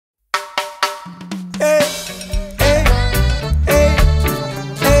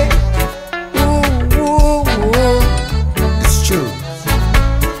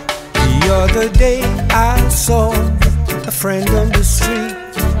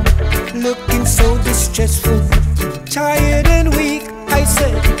looking so distressful, tired and weak. I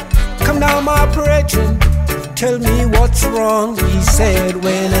said, come now my brethren, tell me what's wrong. He said,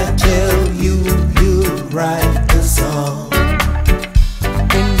 when I tell you, you write the song.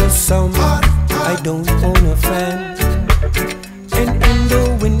 In the summer, I don't own a fan, and in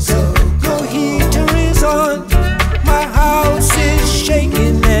the winter, no heater is on. My house is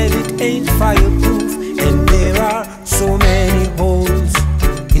shaking and it ain't fireproof, and there are so many holes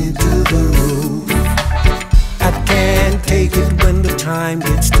into the roof. I can't take it when the time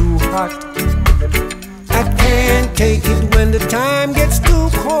gets too hot. I can't take it when the time gets too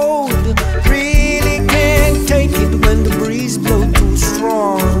cold. Really can't take it when the breeze blows too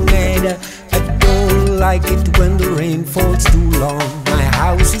strong. And I don't like it when the rain falls too long. My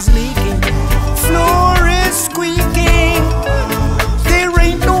house is leaking, floor is squeaking. There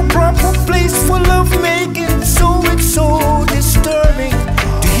ain't no proper place for love making, so it's so disturbing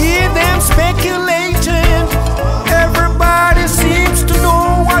to hear them speculating. Everybody seems to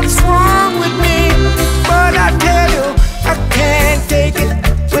know what's wrong with me, but I tell you, I can't take it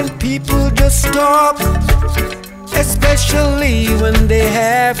when people just talk, especially when they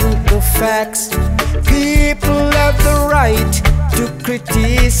haven't the facts. People have the right to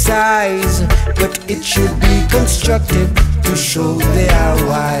criticize, but it should be constructive to show they are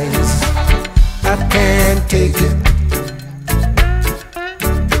wise. I can't take it,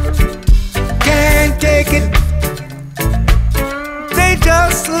 can't take it. They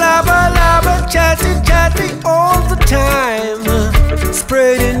just labba, chatty all the time,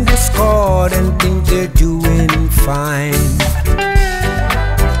 spreading discord and think they're doing fine.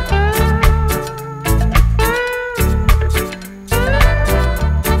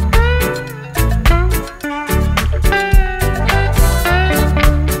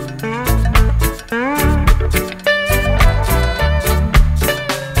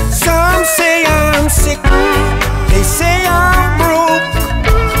 Some say I'm sick, they say I'm broke.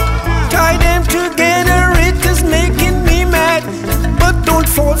 Tie them together, it is making me mad, but don't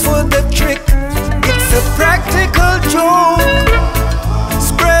fall for the trick. It's a practical joke,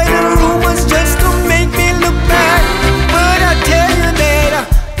 spreading rumors just to make me look bad. But I tell you that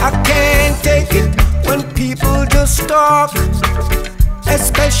I can't take it when people just talk,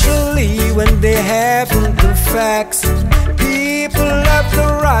 especially when they haven't the facts. People have the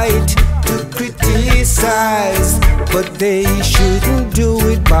right to criticize, but they shouldn't do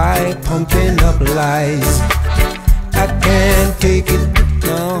it by pumping up lies. I can't take it,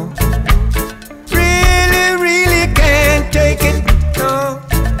 no. Really can't take it, no.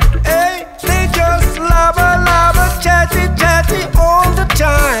 Hey, they just labba, chatty all the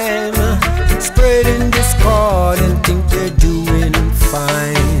time, spreading discord and think they're doing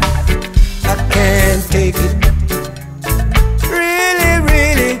fine. I can't take it,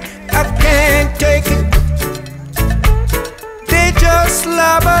 really, I can't take it. They just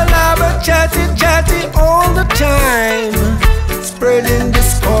labba, chatty all the time, spreading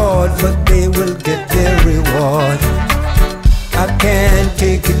discord, but they will get their reward. I can't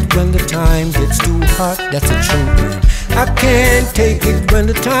take it when the time gets too hot, that's a truth, man. I can't take it when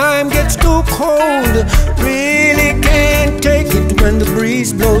the time gets too cold. Really can't take it when the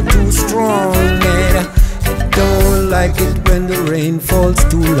breeze blows too strong. And I don't like it when the rain falls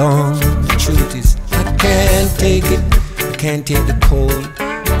too long. The truth is, I can't take it. I can't take the cold,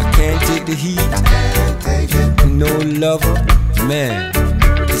 I can't take the heat, I can't take it. No lover, man,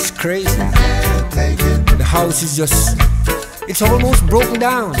 it's crazy. The house is just, it's almost broken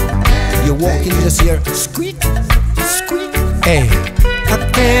down. You're walking, you just hear squeak, squeak. Hey, I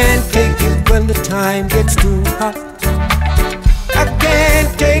can't take it when the time gets too hot. I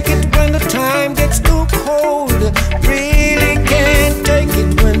can't take it when the time gets too cold. Really can't take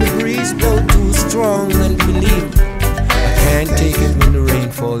it when the breeze blows too strong. And believe me, I can't take it when the rain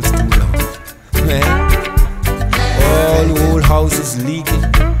falls too long. Man, all the old house is leaking,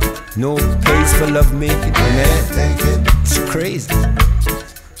 no place for love making. Man, it's crazy.